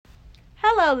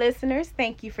Hello, listeners.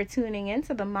 Thank you for tuning in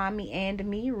to the Mommy and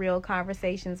Me Real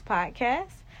Conversations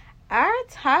podcast. Our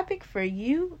topic for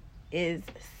you is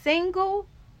single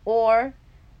or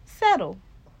settle.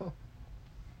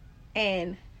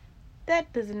 And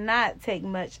that does not take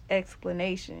much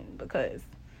explanation because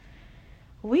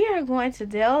we are going to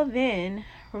delve in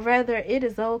whether it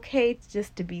is okay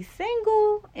just to be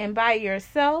single and by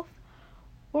yourself,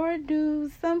 or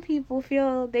do some people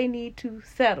feel they need to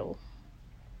settle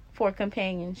for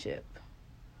companionship.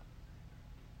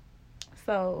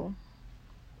 So,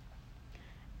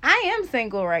 I am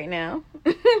single right now.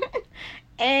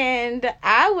 And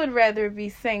I would rather be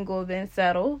single than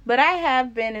settle. But I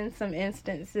have been in some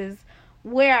instances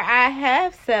where I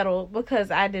have settled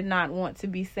because I did not want to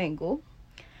be single.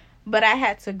 But I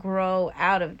had to grow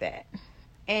out of that.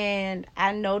 And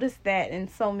I noticed that in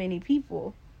so many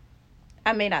people.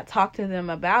 I may not talk to them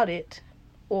about it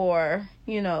or,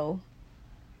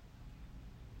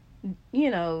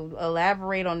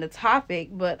 elaborate on the topic,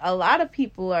 but a lot of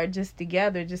people are just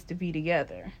together just to be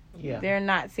together. Yeah. They're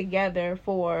not together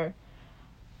for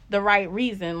the right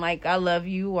reason, like I love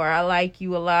you or I like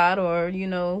you a lot, or,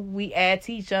 we add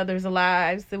to each other's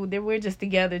lives. So we're just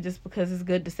together just because it's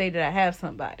good to say that I have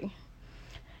somebody.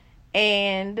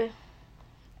 And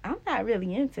I'm not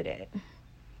really into that.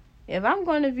 If I'm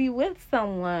going to be with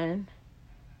someone,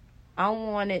 I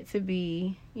want it to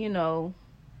be,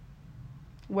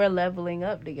 we're leveling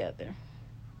up together.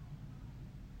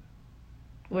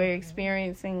 We're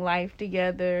experiencing life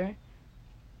together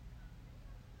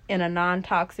in a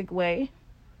non-toxic way.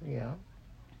 Yeah.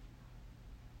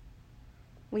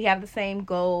 We have the same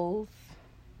goals,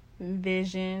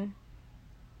 vision,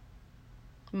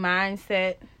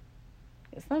 mindset.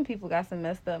 Some people got some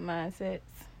messed up mindsets.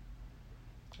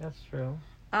 That's true.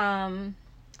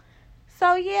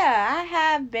 So yeah, I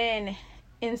have been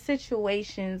in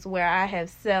situations where I have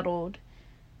settled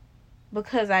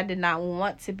because I did not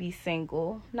want to be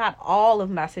single. Not all of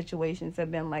my situations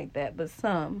have been like that, but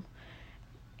some.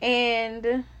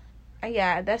 And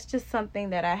yeah, that's just something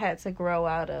that I had to grow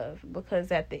out of,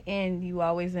 because at the end you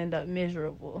always end up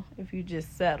miserable if you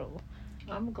just settle.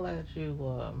 I'm glad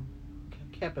you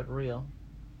kept it real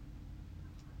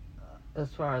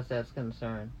as far as that's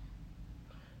concerned.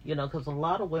 Because a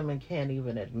lot of women can't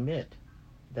even admit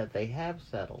that they have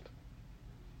settled.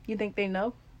 You think they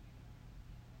know?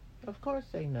 Of course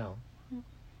they know.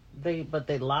 But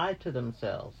they lie to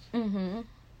themselves. Mm-hmm.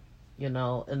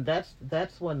 And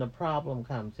that's when the problem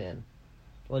comes in.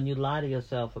 When you lie to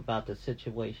yourself about the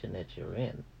situation that you're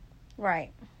in.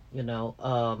 Right.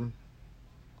 And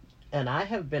I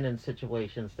have been in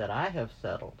situations that I have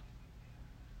settled.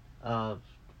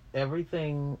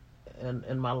 Everything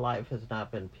in my life has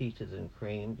not been peaches and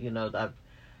cream.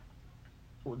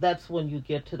 That's when you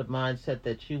get to the mindset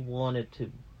that you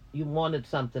wanted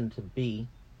something to be,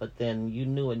 but then you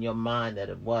knew in your mind that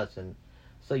it wasn't.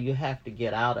 So you have to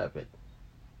get out of it.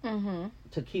 Mm-hmm.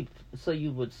 So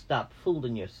you would stop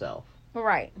fooling yourself.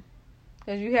 Right.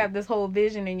 Because you have this whole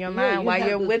vision in your mind while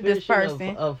you're with this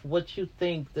person. Of what you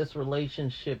think this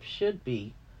relationship should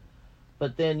be.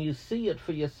 But then you see it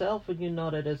for yourself and you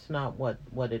know that it's not what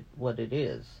it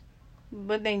is.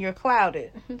 But then you're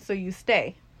clouded, so you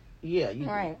stay. Yeah.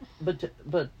 Right.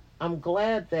 But I'm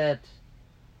glad that,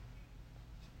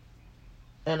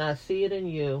 and I see it in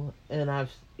you, and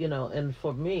and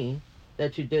for me,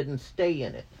 that you didn't stay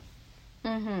in it.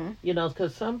 Mm-hmm.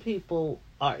 Because some people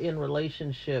are in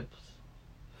relationships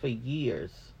for years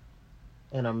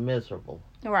and are miserable.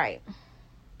 Right.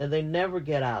 And they never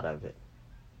get out of it.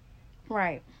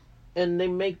 Right. And they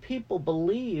make people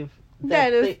believe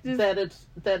that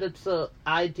it's a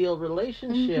ideal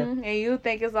relationship. Mm-hmm. And you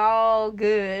think it's all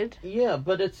good. Yeah,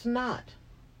 but it's not.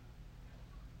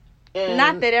 And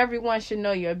not that everyone should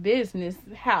know your business.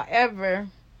 However,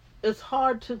 it's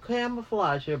hard to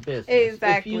camouflage your business.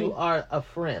 Exactly. If you are a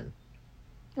friend.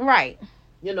 Right.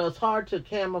 It's hard to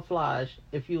camouflage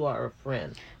if you are a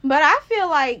friend. But I feel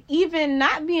like even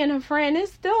not being a friend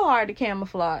is still hard to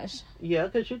camouflage. Yeah,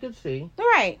 because you could see.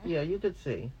 Right. Yeah, you could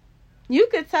see. You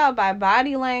could tell by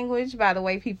body language, by the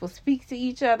way people speak to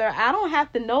each other. I don't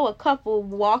have to know a couple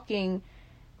walking,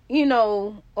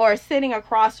 or sitting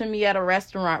across from me at a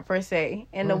restaurant, per se,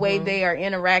 and the way they are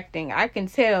interacting. I can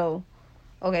tell,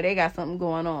 okay, they got something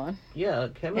going on. Yeah,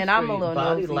 chemistry, and I'm a little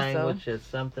body nosy, language is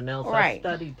something else. Right. I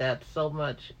studied that so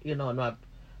much,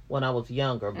 when I was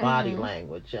younger, body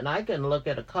language. And I can look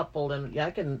at a couple in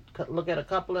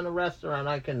a restaurant,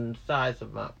 I can size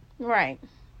them up. Right.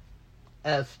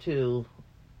 As to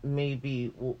maybe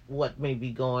what may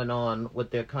be going on with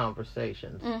their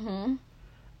conversations. Mm-hmm.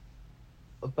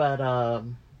 But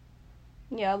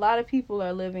Yeah, a lot of people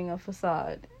are living a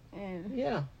facade, and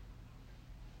Yeah.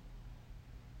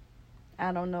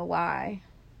 I don't know why.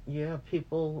 Yeah,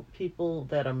 people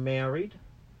that are married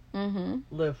Mhm.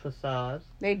 live facades.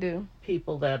 They do.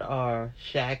 People that are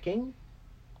shacking,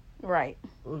 Right.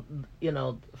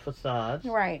 facades.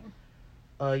 Right.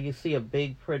 You see a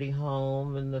big pretty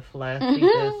home and the flashy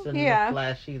this and Yeah. the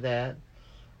flashy that,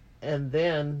 and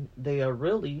then they are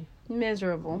really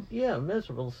Miserable.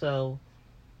 miserable. So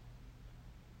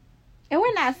And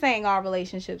we're not saying all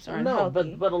relationships are no,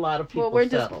 unhealthy. but a lot of people. Well, we're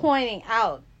just settle. pointing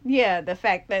out, the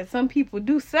fact that some people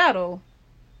do settle,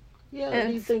 Yeah,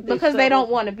 and you think because they settle?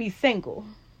 don't want to be single.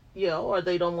 Yeah, or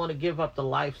they don't want to give up the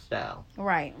lifestyle.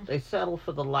 Right. They settle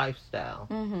for the lifestyle.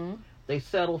 Mhm. They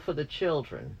settle for the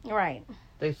children. Right.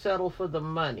 They settle for the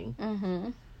money.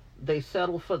 Mhm. They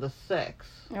settle for the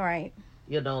sex. Right.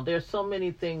 There's so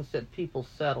many things that people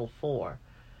settle for.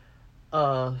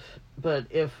 But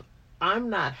if I'm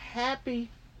not happy,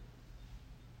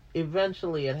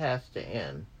 eventually it has to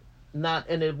end.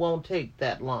 And it won't take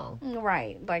that long.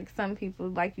 Right. Like some people,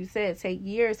 like you said, take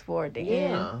years for it to end.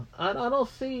 Yeah, I don't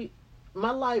see.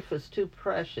 My life is too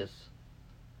precious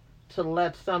to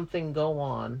let something go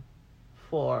on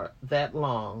for that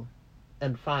long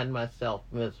and find myself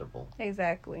miserable.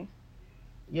 Exactly.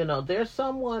 There's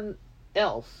someone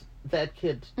else that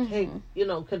could take,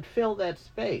 could fill that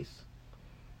space.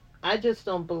 I just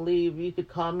don't believe you could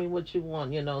call me what you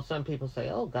want. Some people say,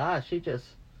 oh gosh, she just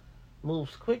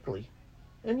moves quickly.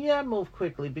 And yeah, I move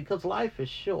quickly because life is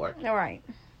short. All right.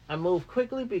 I move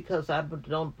quickly because I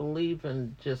don't believe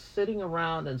in just sitting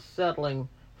around and settling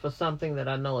for something that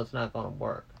I know is not going to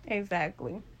work.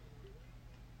 Exactly.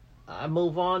 I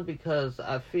move on because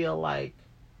I feel like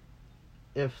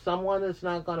if someone is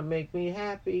not going to make me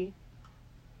happy,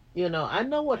 I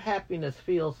know what happiness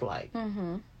feels like.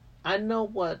 Mm-hmm. I know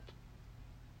what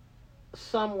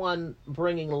someone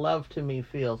bringing love to me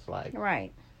feels like.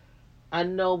 Right. I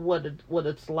know what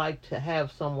it's like to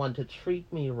have someone to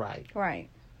treat me right. Right.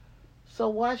 So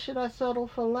why should I settle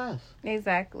for less?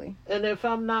 Exactly. And if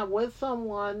I'm not with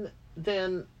someone,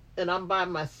 and I'm by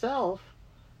myself,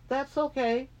 that's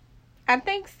okay. I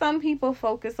think some people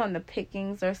focus on the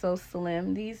pickings are so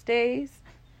slim these days.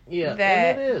 Yeah,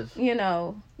 that, and it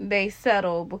is. They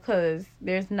settle because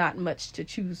there's not much to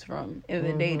choose from in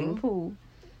the dating pool.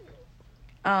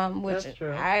 Which That's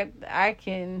true. I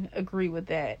can agree with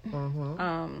that.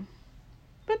 Mm-hmm.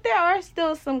 But there are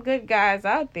still some good guys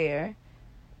out there,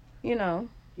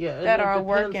 that are a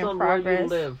work in progress. Where you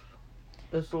live.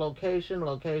 It's location,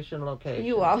 location, location.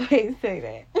 You always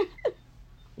say that.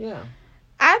 Yeah.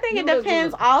 I think it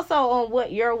depends also on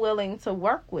what you're willing to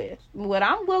work with. What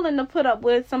I'm willing to put up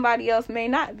with, somebody else may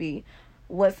not be.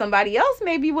 What somebody else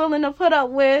may be willing to put up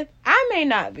with, I may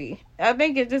not be. I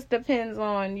think it just depends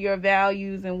on your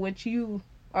values and what you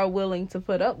are willing to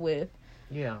put up with.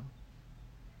 Yeah.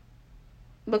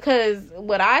 Because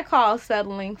what I call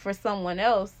settling for someone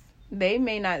else, they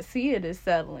may not see it as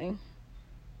settling.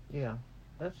 Yeah,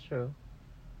 that's true.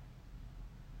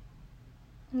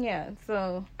 Yeah,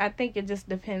 so I think it just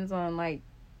depends on,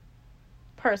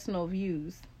 personal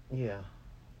views. Yeah.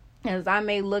 As I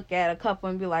may look at a couple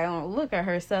and be like, oh, look at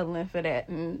her settling for that.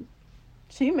 And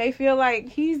she may feel like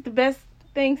he's the best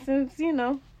thing since,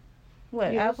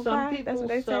 what, apple some pie? people That's what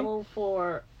they settle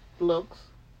for looks.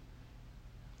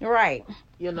 say? Right.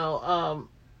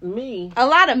 Me. A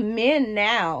lot of men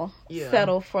now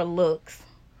settle for looks.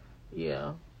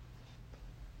 Yeah.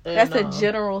 And, that's a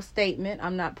general statement.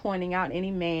 I'm not pointing out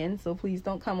any man, so please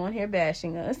don't come on here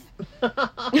bashing us.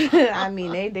 I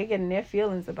mean, they getting their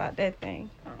feelings about that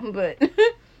thing. But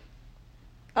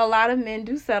a lot of men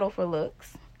do settle for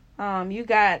looks.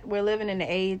 We're living in an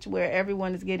age where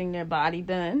everyone is getting their body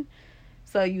done.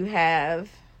 So you have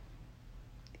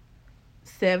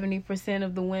 70%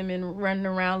 of the women running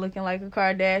around looking like a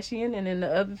Kardashian, and then the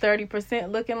other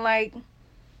 30% looking like,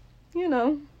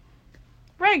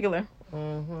 regular.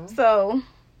 Mm-hmm. So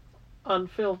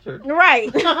unfiltered.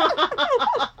 Right.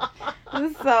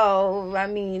 So, I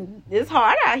mean, it's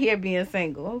hard out here being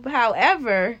single.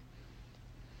 However,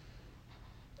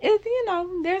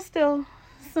 there's still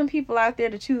some people out there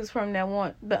to choose from that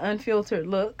want the unfiltered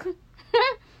look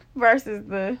versus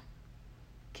the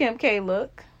Kim K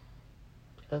look.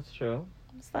 That's true.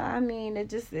 So, I mean, it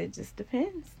just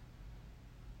depends.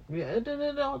 Yeah,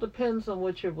 it all depends on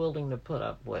what you're willing to put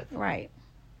up with. Right.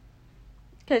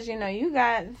 Because, you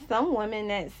got some women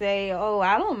that say, oh,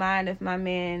 I don't mind if my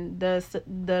man does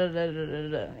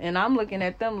da-da-da-da-da-da. And I'm looking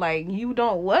at them like, you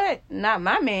don't what? Not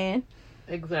my man.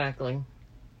 Exactly.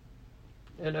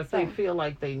 And if they feel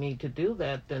like they need to do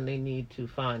that, then they need to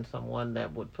find someone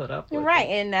that would put up with right,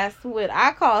 it. and that's what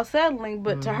I call settling.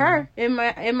 But to her, it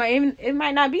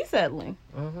might not be settling.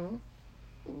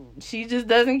 She just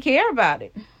doesn't care about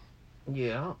it.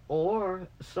 Yeah, or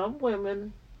some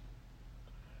women.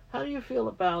 How do you feel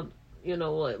about,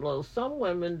 some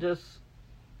women just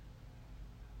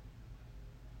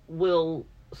will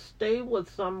stay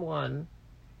with someone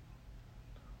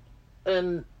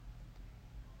and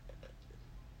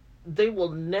they will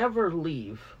never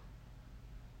leave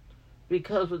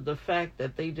because of the fact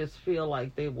that they just feel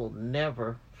like they will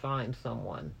never find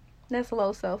someone. That's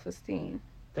low self-esteem.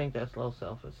 I think that's low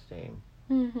self-esteem.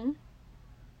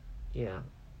 Yeah.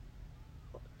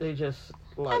 They just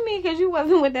like... I mean, because you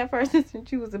wasn't with that person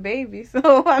since you was a baby,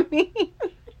 so, I mean...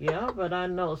 Yeah, but I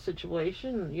know a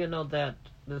situation, that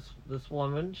this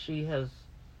woman, she has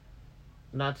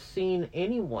not seen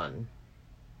anyone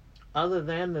other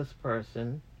than this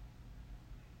person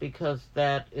because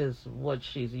that is what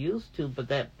she's used to. But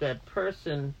that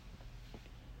person,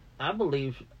 I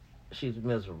believe she's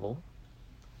miserable.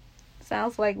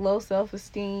 Sounds like low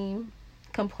self-esteem,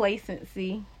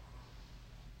 complacency,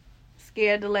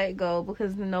 scared to let go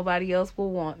because nobody else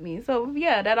will want me. So,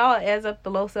 yeah, that all adds up to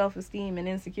low self-esteem and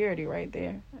insecurity right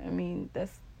there. I mean,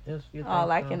 that's all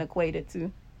I can equate it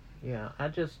to. Yeah, I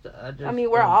just I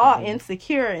mean, we're all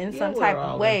insecure in some type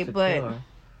of way, but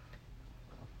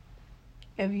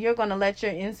if you're going to let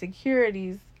your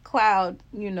insecurities cloud,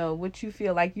 what you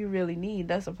feel like you really need,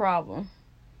 that's a problem.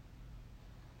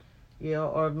 Yeah,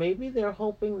 or maybe they're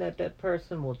hoping that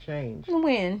person will change.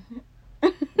 When?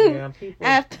 Yeah, people...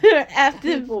 After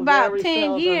people about 10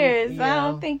 seldom, years, I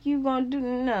don't think you're going to do...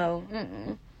 No.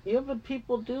 Yeah, but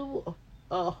people do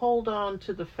hold on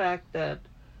to the fact that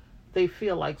they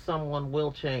feel like someone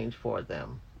will change for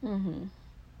them.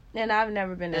 And I've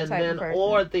never been that type of person.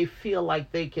 Or they feel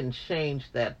like they can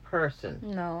change that person.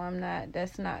 No, I'm not.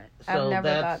 That's not. So I've never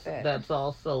thought that. That's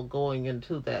also going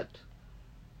into that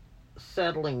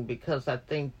settling, because I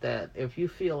think that if you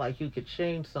feel like you could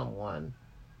change someone,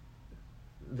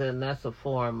 then that's a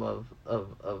form of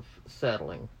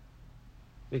settling,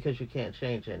 because you can't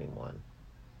change anyone.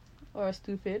 Or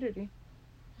stupidity.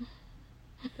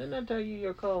 Didn't I tell you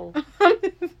you're cold? I'm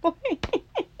just playing.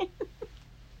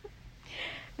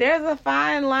 There's a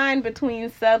fine line between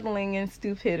settling and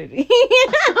stupidity.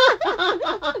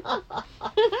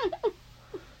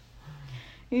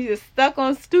 You just stuck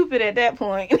on stupid at that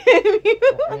point.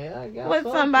 Yeah, I guess with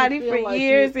somebody for like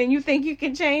years and you think you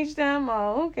can change them?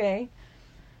 Oh, okay.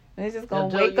 They're just going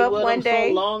to wake up one day.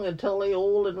 So long until they're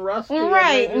old and rusty.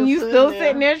 Right, and you still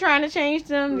sitting there trying to change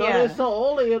them? No, yeah. They're so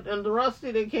old and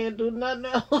rusty they can't do nothing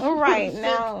else. Right,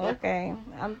 no, okay.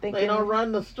 I'm thinking... They don't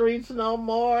run the streets no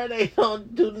more. They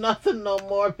don't do nothing no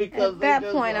more because they're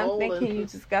just old. At that point, I'm thinking you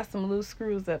just got some loose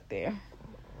screws up there.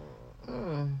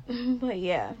 But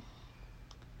yeah.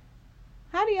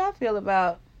 How do y'all feel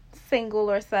about single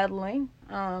or settling?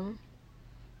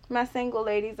 My single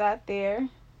ladies out there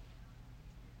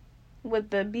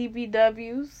with the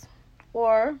BBWs,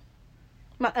 or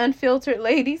my unfiltered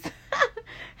ladies,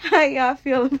 how y'all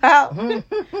feel about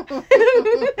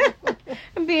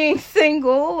being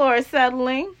single or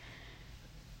settling?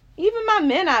 Even my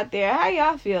men out there, how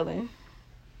y'all feeling?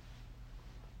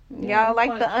 Yeah, y'all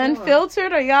like the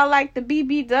unfiltered, or y'all like the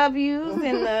BBWs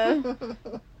and the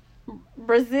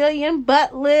Brazilian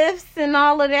butt lifts and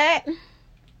all of that?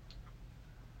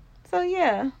 So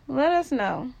yeah, let us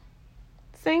know.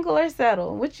 Single or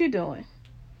settle, what you doing?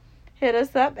 Hit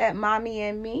us up at Mommy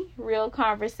and Me Real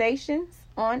Conversations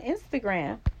on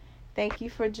Instagram. Thank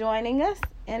you for joining us,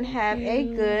 and have a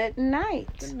good night.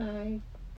 Good night.